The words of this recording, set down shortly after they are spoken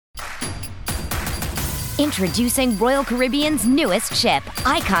Introducing Royal Caribbean's newest ship,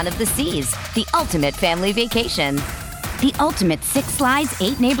 Icon of the Seas, the ultimate family vacation. The ultimate 6 slides,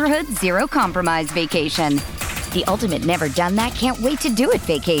 8 neighborhoods, 0 compromise vacation. The ultimate never done that, can't wait to do it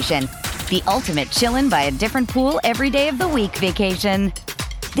vacation. The ultimate chillin' by a different pool every day of the week vacation.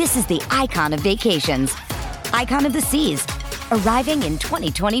 This is the Icon of Vacations. Icon of the Seas, arriving in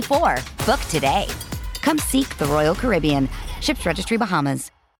 2024. Book today. Come seek the Royal Caribbean. Ships Registry, Bahamas.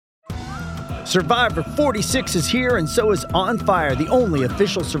 Survivor 46 is here, and so is On Fire, the only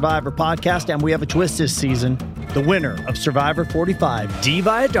official Survivor podcast, and we have a twist this season. The winner of Survivor 45, Dee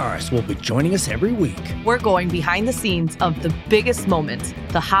Valladares, will be joining us every week. We're going behind the scenes of the biggest moments,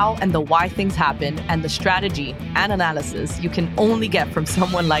 the how and the why things happen, and the strategy and analysis you can only get from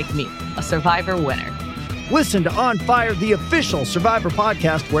someone like me, a Survivor winner. Listen to On Fire, the official Survivor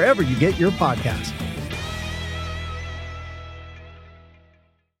podcast, wherever you get your podcasts.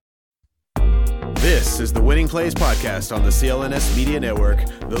 This is the Winning Plays Podcast on the CLNS Media Network,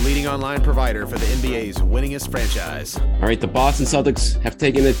 the leading online provider for the NBA's winningest franchise. All right, the Boston Celtics have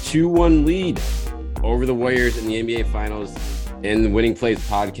taken a 2-1 lead over the Warriors in the NBA Finals, and the Winning Plays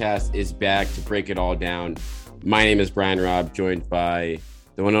Podcast is back to break it all down. My name is Brian Robb, joined by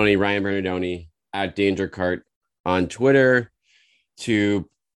the one and only Ryan Bernardoni at Danger Cart on Twitter to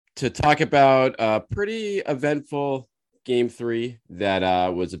talk about a pretty eventful Game 3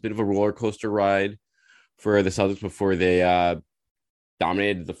 that was a bit of a roller coaster ride for the Celtics before they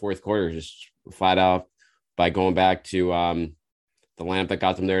dominated the fourth quarter, just flat out by going back to the lineup that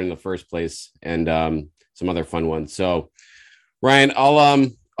got them there in the first place, and some other fun ones. So, Ryan,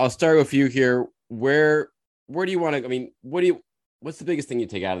 I'll start with you here. Where do you want to? I mean, what's the biggest thing you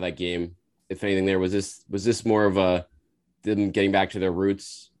take out of that game, if anything? There was this more of a them getting back to their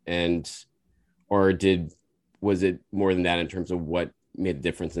roots, was it more than that in terms of what made the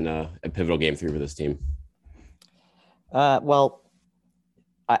difference in a pivotal Game 3 for this team? Well,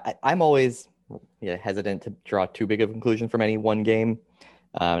 I'm always hesitant to draw too big of a conclusion from any one game.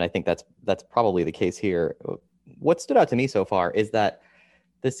 And I think that's probably the case here. What stood out to me so far is that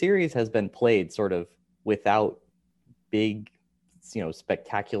the series has been played sort of without big,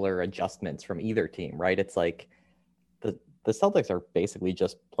 spectacular adjustments from either team, right? It's like the Celtics are basically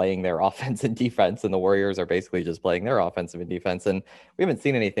just playing their offense and defense, and the Warriors are basically just playing their offensive and defense. And we haven't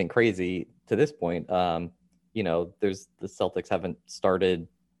seen anything crazy to this point. The Celtics haven't started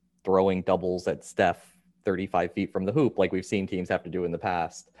throwing doubles at Steph 35 feet from the hoop like we've seen teams have to do in the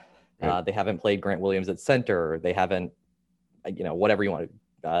past. Right. They haven't played Grant Williams at center. They haven't, whatever you want,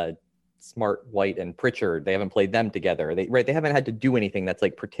 Smart, White, and Pritchard. They haven't played them together. They haven't had to do anything that's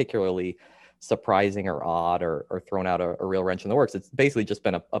like particularly surprising or odd or thrown out a real wrench in the works. It's basically just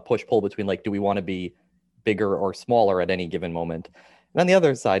been a push-pull between like, do we want to be bigger or smaller at any given moment? And on the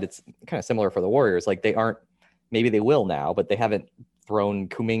other side, it's kind of similar for the Warriors. Like maybe they will now, but they haven't thrown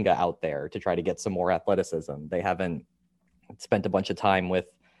Kuminga out there to try to get some more athleticism. They haven't spent a bunch of time with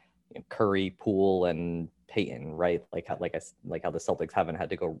Curry, Poole, and Payton, right? Like how the Celtics haven't had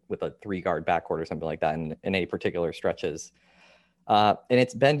to go with a 3-guard backcourt or something like that in any particular stretches. And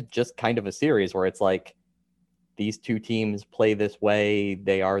it's been just kind of a series where it's like these two teams play this way.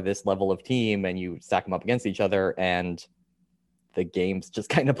 They are this level of team, and you stack them up against each other, and the games just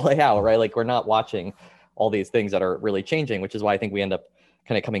kind of play out, right? Like we're not watching all these things that are really changing, which is why I think we end up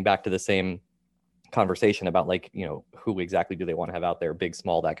kind of coming back to the same conversation about like, who exactly do they want to have out there, big,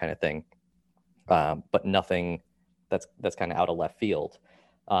 small, that kind of thing. But nothing that's kind of out of left field.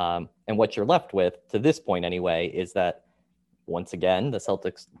 And what you're left with to this point anyway, is that once again, the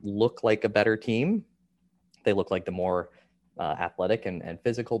Celtics look like a better team. They look like the more athletic and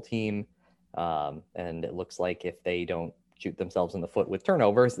physical team. And it looks like if they don't shoot themselves in the foot with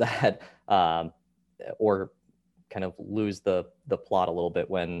turnovers, that or kind of lose the plot a little bit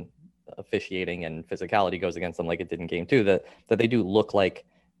when officiating and physicality goes against them, like it did in Game 2, that they do look like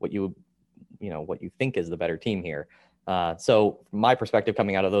what you think is the better team here. So my perspective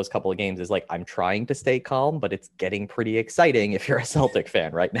coming out of those couple of games is like, I'm trying to stay calm, but it's getting pretty exciting if you're a Celtic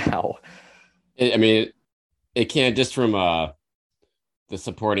fan right now. It can't, just from the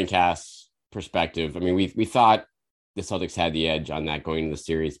supporting cast perspective. I mean, we thought the Celtics had the edge on that going into the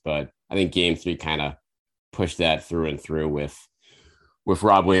series, but I think Game 3 kind of pushed that through and through with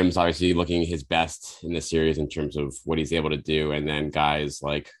Rob Williams obviously looking his best in this series in terms of what he's able to do, and then guys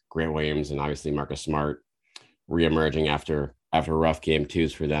like Grant Williams and obviously Marcus Smart reemerging after rough Game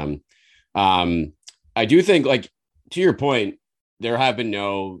 2s for them. I do think, like, to your point, there have been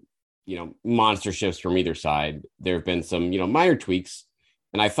no, monster shifts from either side. There have been some, minor tweaks.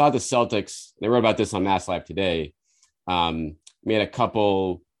 And I thought the Celtics, they wrote about this on Mass Live today, made a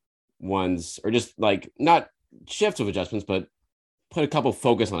couple ones, or just like not shifts of adjustments, but put a couple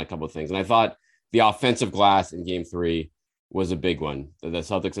focus on a couple of things. And I thought the offensive glass in game 3 was a big one. The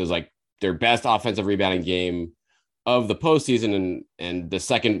Celtics is like their best offensive rebounding game of the postseason and the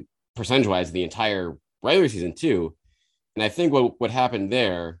second percentage wise the entire regular season too. And I think what happened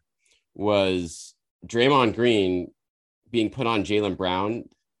there was Draymond Green being put on Jaylen Brown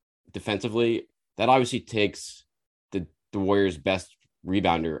defensively. That obviously takes the Warriors' best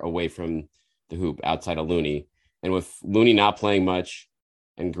rebounder away from the hoop outside of Looney. And with Looney not playing much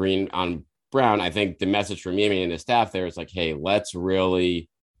and Green on Brown, I think the message from Mimi and the staff there is like, hey, let's really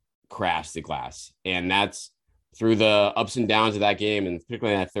crash the glass. And that's through the ups and downs of that game, and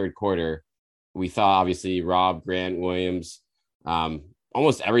particularly in that third quarter. We thought, obviously, Rob, Grant, Williams,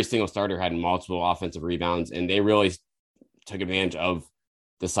 almost every single starter had multiple offensive rebounds, and they really took advantage of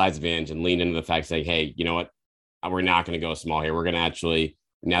the size advantage and leaned into the fact saying, hey, you know what? We're not going to go small here. We're going to actually,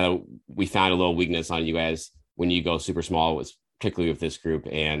 now that we found a little weakness on you guys, when you go super small, was particularly with this group.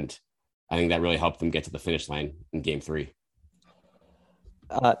 And I think that really helped them get to the finish line in game 3.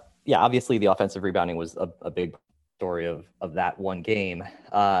 Yeah, obviously the offensive rebounding was a big story of that one game.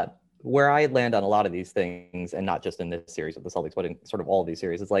 Where I land on a lot of these things, and not just in this series with the Celtics, but in sort of all of these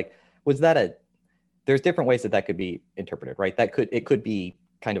series, is like, there's different ways that could be interpreted, right? It could be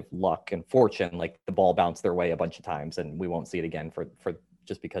kind of luck and fortune, like the ball bounced their way a bunch of times and we won't see it again for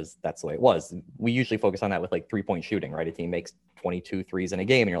just because that's the way it was. We usually focus on that with like 3-point shooting, right? A team makes 22 threes in a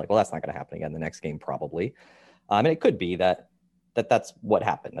game and you're like, well, that's not going to happen again the next game probably. And it could be that's what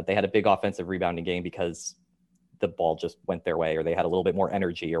happened, that they had a big offensive rebounding game because the ball just went their way, or they had a little bit more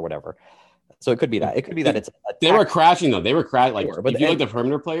energy or whatever. So it could be that. It could be that it's they were crashing though. They were crashing. Like, sure, but if you look at the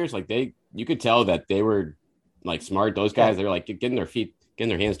perimeter players, like you could tell that they were like smart. Those guys, they were like getting their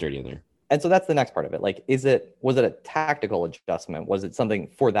hands dirty in there. And so that's the next part of it. Like, was it a tactical adjustment? Was it something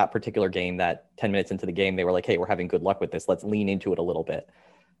for that particular game that 10 minutes into the game, they were like, hey, we're having good luck with this. Let's lean into it a little bit.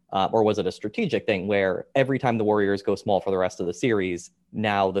 Or was it a strategic thing where every time the Warriors go small for the rest of the series,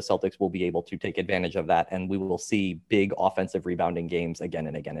 now the Celtics will be able to take advantage of that, and we will see big offensive rebounding games again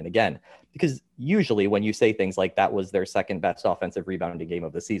and again and again? Because usually when you say things like that was their second best offensive rebounding game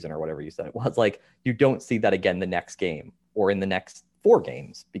of the season or whatever you said it was, like, you don't see that again the next game or in the next 4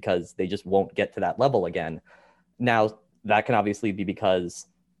 games because they just won't get to that level again. Now, that can obviously be because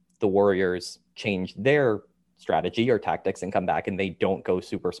the Warriors changed their strategy or tactics and come back and they don't go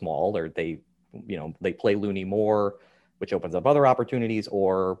super small, or they play Looney more, which opens up other opportunities,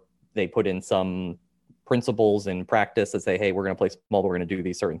 or they put in some principles in practice that say, hey, we're going to play small, but we're going to do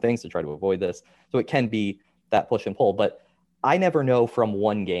these certain things to try to avoid this. So it can be that push and pull, but I never know from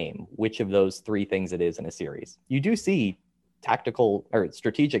one game which of those 3 things it is in a series. You do see tactical or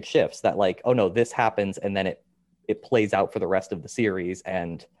strategic shifts that, like, oh no, this happens, and then it plays out for the rest of the series,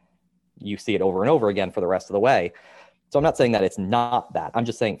 and you see it over and over again for the rest of the way. So I'm not saying that it's not that. I'm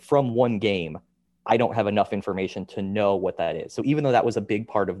just saying from one game, I don't have enough information to know what that is. So even though that was a big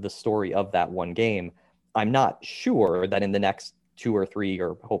part of the story of that one game, I'm not sure that in the next 2 or 3,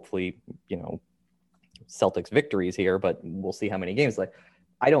 or hopefully, Celtics victories here, but we'll see how many games. Like,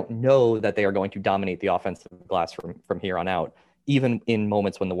 I don't know that they are going to dominate the offensive glass from here on out, even in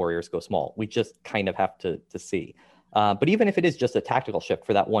moments when the Warriors go small. We just kind of have to see. But even if it is just a tactical shift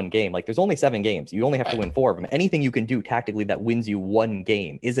for that one game, like, there's only 7 games. You only have to win 4 of them. Anything you can do tactically that wins you one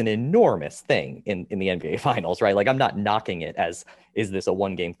game is an enormous thing in the NBA Finals, right? Like, I'm not knocking it as, is this a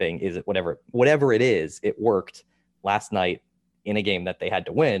one-game thing? Is it whatever it is, it worked last night in a game that they had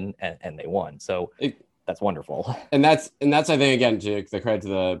to win, and they won. So that's wonderful. And that's I think, again, to the credit to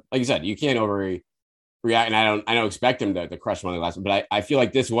the, like you said, you can't overreact, and I don't expect him to crush one of the last one, but I feel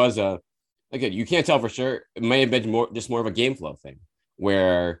like this was you can't tell for sure. It may have been more of a game flow thing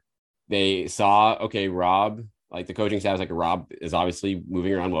where they saw, okay, Rob, like the coaching staff is like, Rob is obviously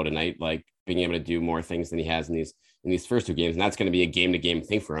moving around well tonight, like being able to do more things than he has in these first 2 games. And that's going to be a game to game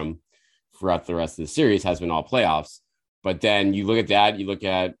thing for him throughout the rest of the series, has been all playoffs. But then you look at that, you look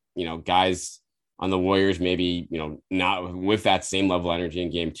at, guys on the Warriors, maybe, not with that same level of energy in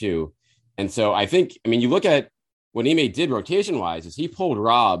game 2. And so I think, you look at what Ime did rotation-wise is he pulled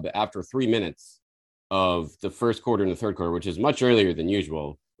Rob after 3 minutes of the first quarter and the third quarter, which is much earlier than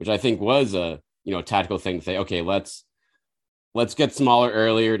usual, which I think was a tactical thing to say, okay, let's get smaller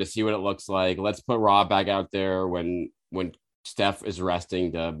earlier to see what it looks like. Let's put Rob back out there when Steph is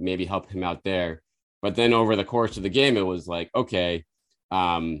resting to maybe help him out there. But then over the course of the game, it was like, okay,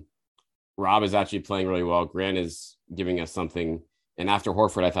 Rob is actually playing really well. Grant is giving us something. And after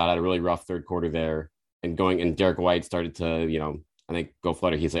Horford, I thought had a really rough third quarter there. And Derek White started to, I think, go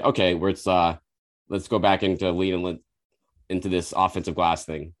flutter. He's like, okay, let's go back into lead into this offensive glass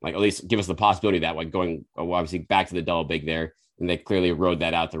thing. Like, at least give us the possibility of that, like going obviously back to the double big there. And they clearly rode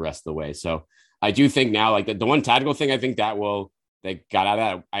that out the rest of the way. So I do think now, like the one tactical thing I think that got out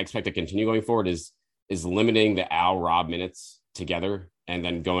of that, I expect to continue going forward is limiting the Al Rob minutes together and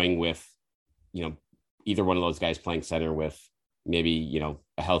then going with, either one of those guys playing center with maybe,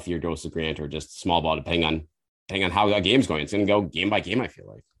 a healthier dose of Grant or just small ball, depending on how that game's going. It's going to go game by game, I feel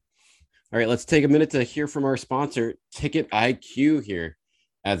like. All right, let's take a minute to hear from our sponsor, Ticket IQ, here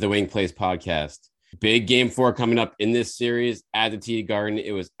at the Winning Plays podcast. Big game 4 coming up in this series at the TD Garden.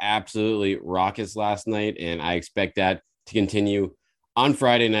 It was absolutely raucous last night, and I expect that to continue on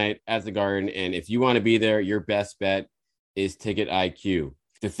Friday night at the Garden. And if you want to be there, your best bet is Ticket IQ.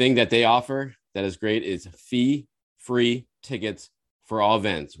 The thing that they offer that is great is fee-free tickets for all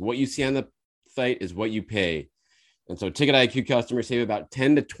events. What you see on the site is what you pay. And so Ticket IQ customers save about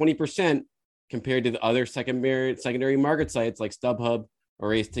 10 to 20% compared to the other secondary market sites like StubHub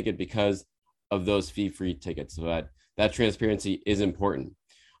or Ace Ticket because of those fee-free tickets. So that transparency is important.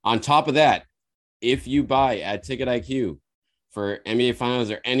 On top of that, if you buy at Ticket IQ for NBA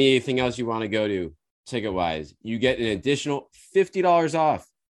Finals or anything else you want to go to ticket-wise, you get an additional $50 off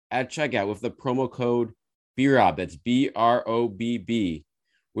at checkout with the promo code BROB. That's BROBB.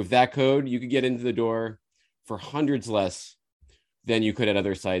 With that code, you could get into the door for hundreds less than you could at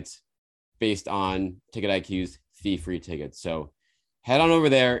other sites based on Ticket IQ's fee-free tickets. So head on over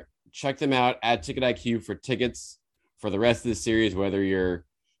there, check them out at Ticket IQ for tickets for the rest of the series, whether you're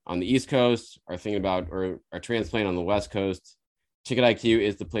on the East Coast or thinking about or are transplanting on the West Coast. Ticket IQ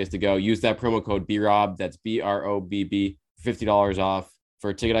is the place to go. Use that promo code BROB. That's BROBB, $50 off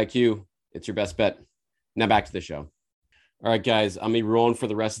for Ticket IQ. It's your best bet. Now back to the show. All right, guys, I'm going to be rolling for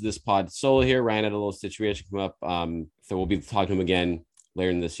the rest of this pod solo here. Ryan had a little situation come up, so we'll be talking to him again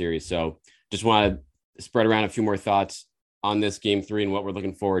later in the series. So just want to spread around a few more thoughts on this game 3 and what we're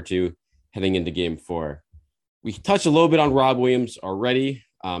looking forward to heading into game 4. We touched a little bit on Rob Williams already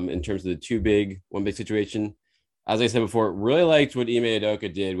in terms of the one big situation. As I said before, really liked what Ime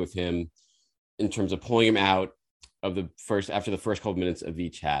Udoka did with him in terms of pulling him out of after the first couple minutes of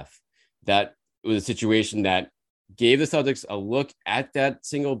each half. That was a situation that gave the Celtics a look at that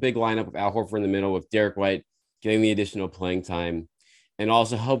single big lineup with Al Horford in the middle with Derek White getting the additional playing time, and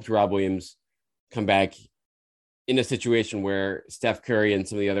also helped Rob Williams come back in a situation where Steph Curry and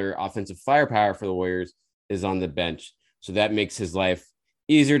some of the other offensive firepower for the Warriors is on the bench. So that makes his life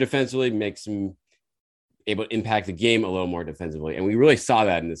easier defensively, makes him able to impact the game a little more defensively. And we really saw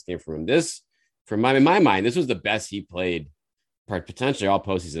that in this game from him. In my mind, this was the best he played potentially all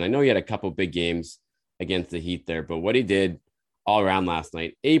postseason. I know he had a couple big games against the Heat there, but what he did all around last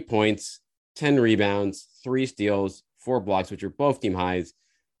night, 8 points, 10 rebounds, 3 steals, 4 blocks, which are both team highs,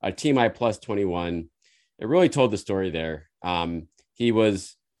 a team high plus 21. It really told the story there. He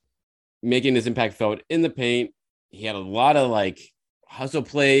was making his impact felt in the paint. He had a lot of hustle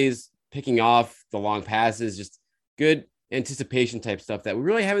plays, picking off the long passes, just good anticipation type stuff that we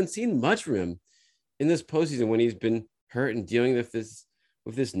really haven't seen much from him in this postseason when he's been hurt and dealing with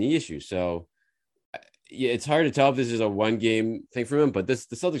this knee issue. So yeah, it's hard to tell if this is a one game thing for him, but the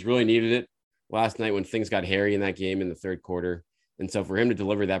Celtics really needed it last night when things got hairy in that game in the third quarter. And so for him to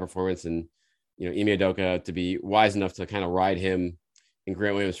deliver that performance and, Ime Udoka to be wise enough to kind of ride him and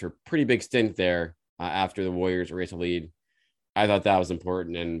Grant Williams for a pretty big stint there after the Warriors erased a lead, I thought that was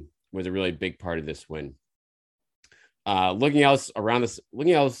important and was a really big part of this win. Looking elsewhere on the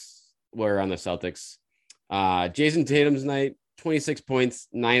Celtics, Jason Tatum's night, 26 points,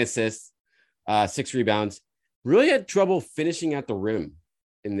 9 assists, 6 rebounds. Really had trouble finishing at the rim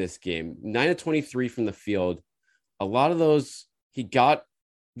in this game. 9 of 23 from the field. A lot of those he got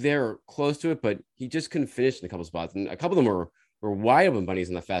there close to it, but he just couldn't finish in a couple spots. And a couple of them were wide open bunnies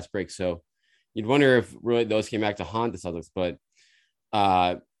in the fast break. So you'd wonder if really those came back to haunt the Celtics. But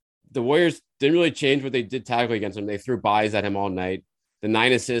the Warriors didn't really change what they did tactically against him. They threw buys at him all night. The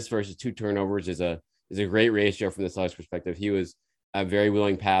 9 assists versus 2 turnovers is a great ratio from the Celtics perspective. He was a very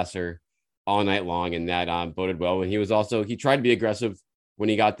willing passer all night long, and that boded well. And he tried to be aggressive when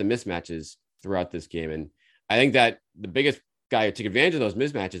he got the mismatches throughout this game. And I think that the biggest guy who took advantage of those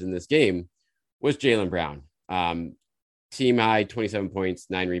mismatches in this game was Jaylen Brown. Team high, 27 points,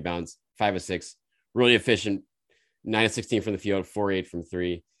 9 rebounds, 5 of 6, really efficient, 9 of 16 from the field, 4-8 from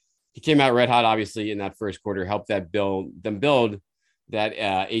 3. He came out red hot, obviously, in that first quarter, helped them build that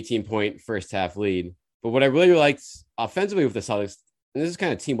 18-point first half lead. But what I really liked offensively with the Celtics, and this is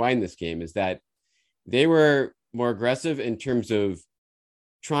kind of team-wide in this game, is that they were more aggressive in terms of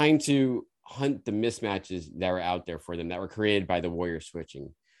trying to hunt the mismatches that were out there for them that were created by the Warriors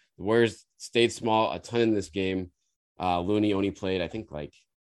switching. The Warriors stayed small a ton in this game. Looney only played, I think,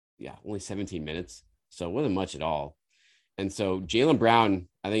 only 17 minutes. So it wasn't much at all. And so Jaylen Brown,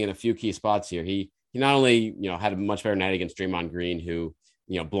 I think in a few key spots here, he not only, had a much better night against Draymond Green, who,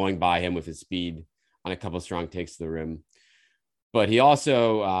 blowing by him with his speed on a couple of strong takes to the rim, but he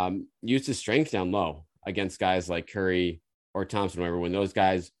also used his strength down low against guys like Curry or Thompson, whatever, when those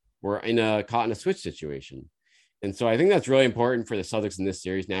guys were caught in a switch situation. And so I think that's really important for the Celtics in this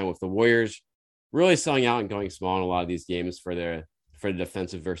series now, with the Warriors really selling out and going small in a lot of these games for the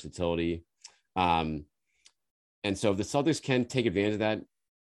defensive versatility. And so if the Celtics can take advantage of that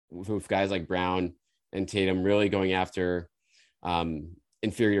with guys like Brown and Tatum really going after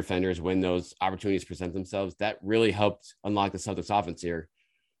inferior defenders when those opportunities present themselves, that really helped unlock the Celtics offense here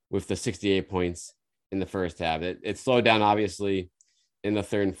with the 68 points in the first half. It slowed down, obviously, in the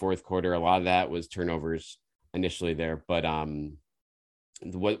third and fourth quarter. A lot of that was turnovers initially there. But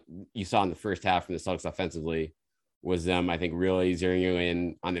what you saw in the first half from the Celtics offensively was them, I think, really zeroing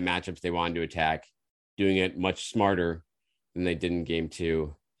in on the matchups they wanted to attack, doing it much smarter than they did in game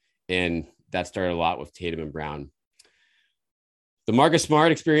two. And that started a lot with Tatum and Brown. The Marcus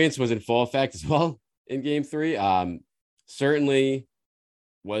Smart experience was in full effect as well in game three. Certainly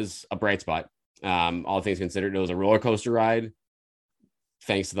was a bright spot. All things considered, it was a roller coaster ride,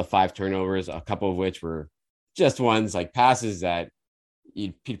 thanks to the 5 turnovers, a couple of which were just ones like passes that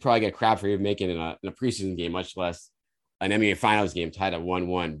you'd probably get crap for even making in a preseason game, much less an NBA Finals game tied at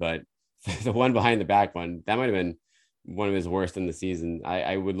 1-1. But the one behind the back one, that might have been one of his worst in the season.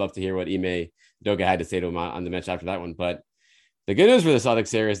 I would love to hear what Ime Udoka had to say to him on the bench after that one. But the good news for the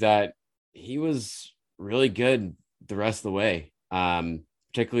Celtics here is that he was really good the rest of the way,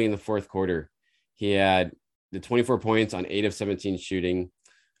 particularly in the fourth quarter. He had the 24 points on 8 of 17 shooting,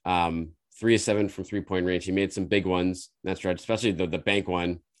 3 of 7 from 3-point range. He made some big ones in that stretch, especially the bank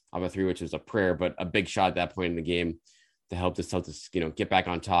one of a 3, which was a prayer, but a big shot at that point in the game to help the Celtics, get back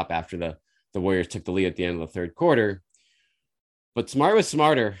on top after the Warriors took the lead at the end of the third quarter. But Smart was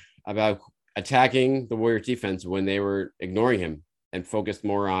smarter about attacking the Warriors defense when they were ignoring him and focused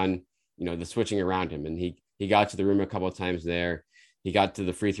more on, the switching around him. And he got to the rim a couple of times there. He got to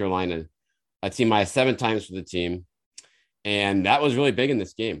the free throw line a team by 7 times for the team. And that was really big in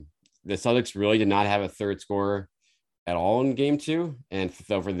this game. The Celtics really did not have a third scorer at all in game 2. And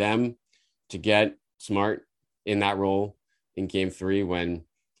so for them to get Smart in that role in game 3, when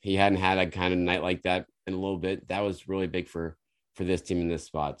he hadn't had a kind of night like that in a little bit, that was really big for this team in this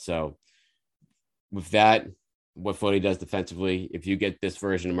spot. So with that, what Fody does defensively, if you get this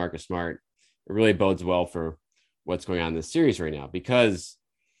version of Marcus Smart, it really bodes well for what's going on in this series right now, because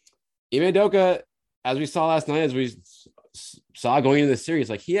Ime Udoka, as we saw last night, as we saw going into the series,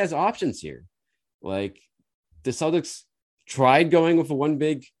 like, he has options here. Like, the Celtics tried going with a one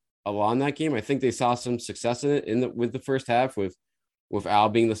big a lot in that game. I think they saw some success in it with the first half with Al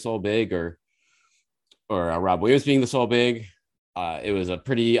being the sole big or Rob Williams being the sole big. It was a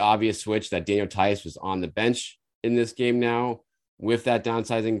pretty obvious switch that Daniel Tice was on the bench in this game now with that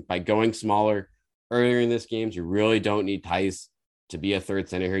downsizing. By going smaller earlier in this game, you really don't need Tice to be a third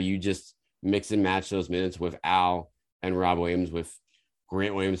center here. You just mix and match those minutes with Al and Rob Williams, with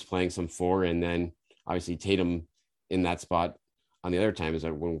Grant Williams playing some 4, and then obviously Tatum in that spot on the other times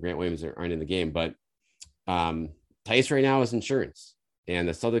when Grant Williams aren't in the game. But Tice right now is insurance, and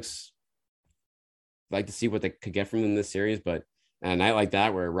the Celtics like to see what they could get from them in this series. But a night like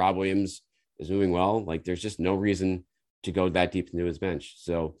that, where Rob Williams is moving well, like, there's just no reason to go that deep into his bench.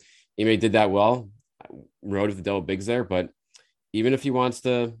 So Ime did that well, rode with the double bigs there. But even if he wants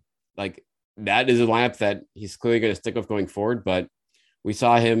to, like, that is a lineup that he's clearly going to stick with going forward. But we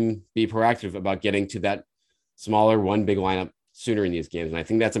saw him be proactive about getting to that smaller one big lineup sooner in these games. And I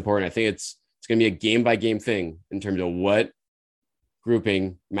think that's important. I think it's going to be a game by game thing in terms of what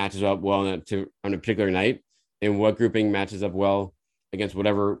grouping matches up well on a particular night, and what grouping matches up well against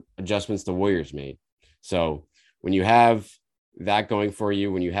whatever adjustments the Warriors made. So when you have that going for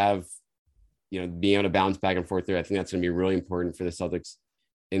you, when you have, being able to bounce back and forth there, I think that's going to be really important for the Celtics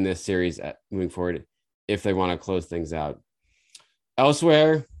in this series moving forward if they want to close things out.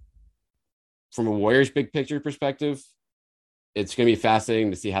 Elsewhere, from a Warriors big picture perspective, it's going to be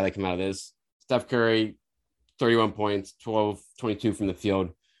fascinating to see how they come out of this. Steph Curry, 31 points, 22 from the field,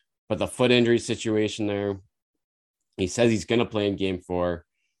 but the foot injury situation there, he says he's going to play in game 4.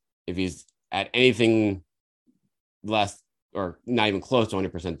 If he's at anything less or not even close to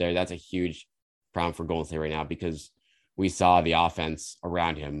 100% there, that's a huge problem for Golden State right now, because we saw the offense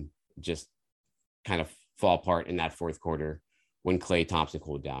around him just kind of fall apart in that fourth quarter when Klay Thompson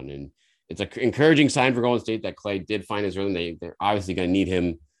cooled down. And it's an encouraging sign for Golden State that Klay did find his rhythm. They're obviously going to need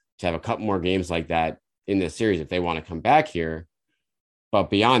him to have a couple more games like that in this series if they want to come back here. But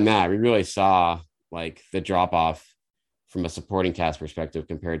beyond that, we really saw like the drop off from a supporting cast perspective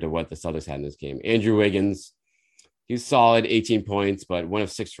compared to what the Celtics had in this game. Andrew Wiggins, he's solid, 18 points, but 1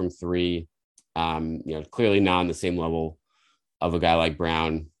 of 6 from 3. Clearly not on the same level of a guy like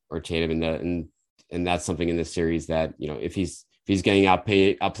Brown or Tatum and that's something in this series that, if he's getting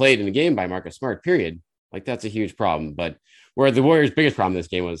outplayed in the game by Marcus Smart, period, like that's a huge problem. But where the Warriors' biggest problem in this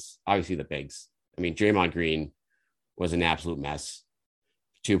game was obviously the bigs. I mean, Draymond Green was an absolute mess.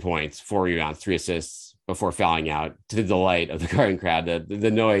 2 points, 4 rebounds, 3 assists before fouling out, to the delight of the Garden crowd.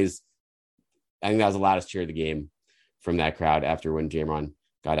 The noise, I think that was the loudest cheer of the game from that crowd after when Draymond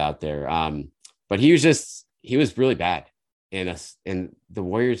got out there. But he was really bad. And the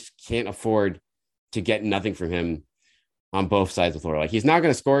Warriors can't afford to get nothing from him on both sides of the floor. Like, he's not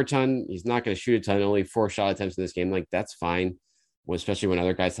going to score a ton. He's not going to shoot a ton. Only 4 shot attempts in this game. Like, that's fine, especially when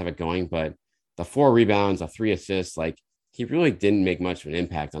other guys have it going. But the 4 rebounds, the 3 assists, like, he really didn't make much of an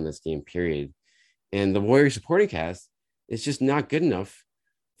impact on this game, period. And the Warriors supporting cast is just not good enough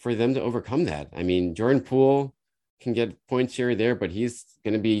for them to overcome that. I mean, Jordan Poole can get points here or there, but he's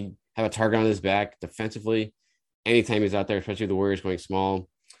going to have a target on his back defensively anytime he's out there, especially the Warriors going small.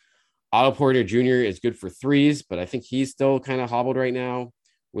 Otto Porter Jr. is good for threes, but I think he's still kind of hobbled right now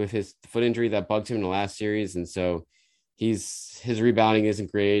with his foot injury that bugged him in the last series. And so his rebounding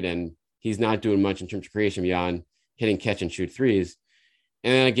isn't great, and he's not doing much in terms of creation beyond hitting catch and shoot threes.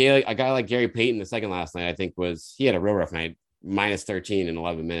 And then a guy like Gary Payton, the second last night, I think he had a real rough night, minus 13 in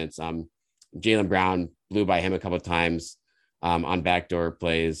 11 minutes. Jaylen Brown blew by him a couple of times on backdoor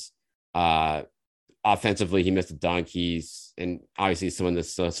plays. Offensively, he missed a dunk. And obviously someone the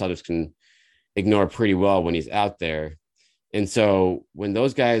Celtics can ignore pretty well when he's out there. And so when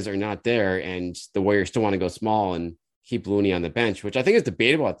those guys are not there and the Warriors still want to go small and keep Looney on the bench, which I think is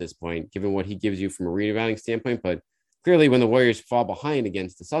debatable at this point, given what he gives you from a rebounding standpoint, but clearly when the Warriors fall behind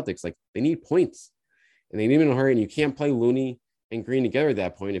against the Celtics, like, they need points and they need them in a hurry, and you can't play Looney and Green together at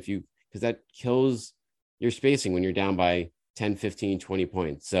that point because that kills your spacing when you're down by 10, 15, 20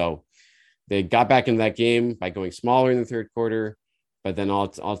 points. So they got back into that game by going smaller in the third quarter, but then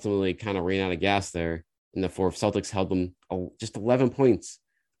ultimately kind of ran out of gas there in the fourth. Celtics held them just 11 points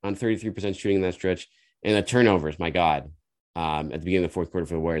on 33% shooting in that stretch. And the turnovers, my God, at the beginning of the fourth quarter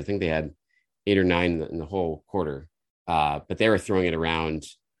for the Warriors, I think they had 8 or 9 in the whole quarter. But they were throwing it around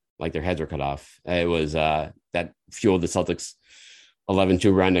like their heads were cut off. It was that fueled the Celtics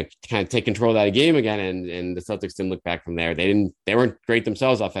 11-2 run to kind of take control of that game again. And the Celtics didn't look back from there. They weren't great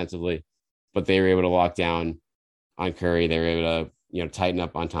themselves offensively, but they were able to lock down on Curry. They were able to, tighten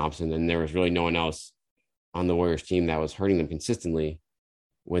up on Thompson. And there was really no one else on the Warriors team that was hurting them consistently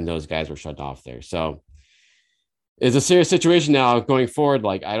when those guys were shut off there. So it's a serious situation now going forward.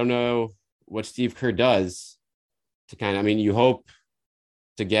 Like, I don't know what Steve Kerr does to you hope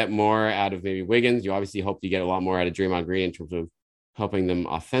to get more out of maybe Wiggins. You obviously hope to get a lot more out of Draymond Green in terms of helping them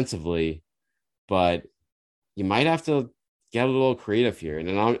offensively, but you might have to get a little creative here. And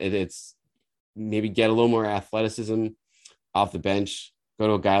it's maybe get a little more athleticism off the bench, go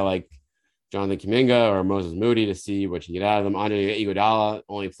to a guy like Jonathan Kuminga or Moses Moody to see what you get out of them. Andre Iguodala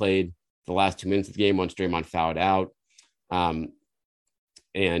only played the last 2 minutes of the game once Draymond fouled out. And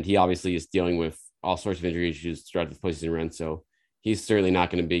he obviously is dealing with all sorts of injury issues throughout the postseason run. So he's certainly not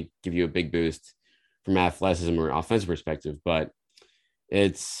going to give you a big boost from athleticism or offensive perspective, but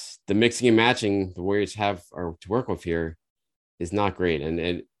it's the mixing and matching the Warriors have to work with here is not great.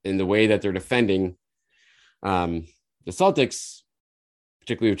 And in the way that they're defending the Celtics,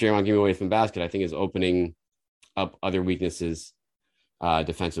 particularly with Draymond giving away from the basket, I think is opening up other weaknesses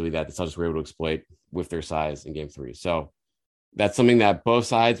defensively that the Celtics were able to exploit with their size in game 3. So that's something that both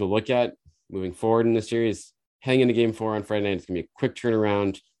sides will look at moving forward in the series. Heading into game 4 on Friday night, it's going to be a quick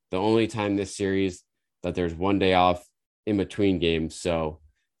turnaround. The only time this series that there's one day off in between games. So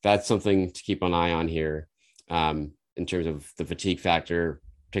that's something to keep an eye on here in terms of the fatigue factor,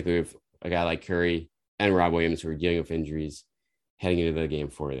 particularly with a guy like Curry and Rob Williams who are dealing with injuries heading into the game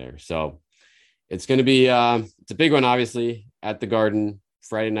 4 there. So it's going to be it's a big one, obviously, at the Garden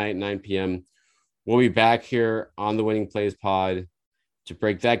Friday night, 9 p.m. We'll be back here on the Winning Plays pod to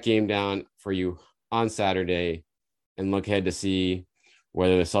break that game down for you on Saturday and look ahead to see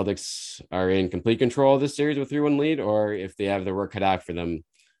whether the Celtics are in complete control of this series with 3-1 lead or if they have their work cut out for them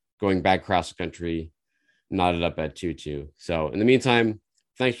going back across the country, knotted up at 2-2. So in the meantime,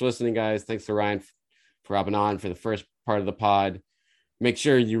 thanks for listening, guys. Thanks to Ryan for hopping on for the first part of the pod. Make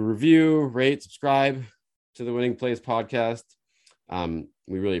sure you review, rate, subscribe to the Winning Plays podcast.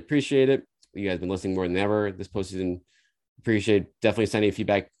 We really appreciate it. You guys have been listening more than ever this postseason. Appreciate definitely sending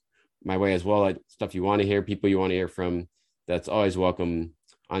feedback my way as well. Like stuff you want to hear, people you want to hear from. That's always welcome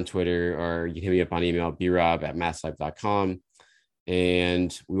on Twitter, or you can hit me up on email, brob@masslife.com.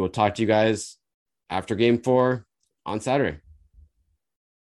 And we will talk to you guys after game 4 on Saturday.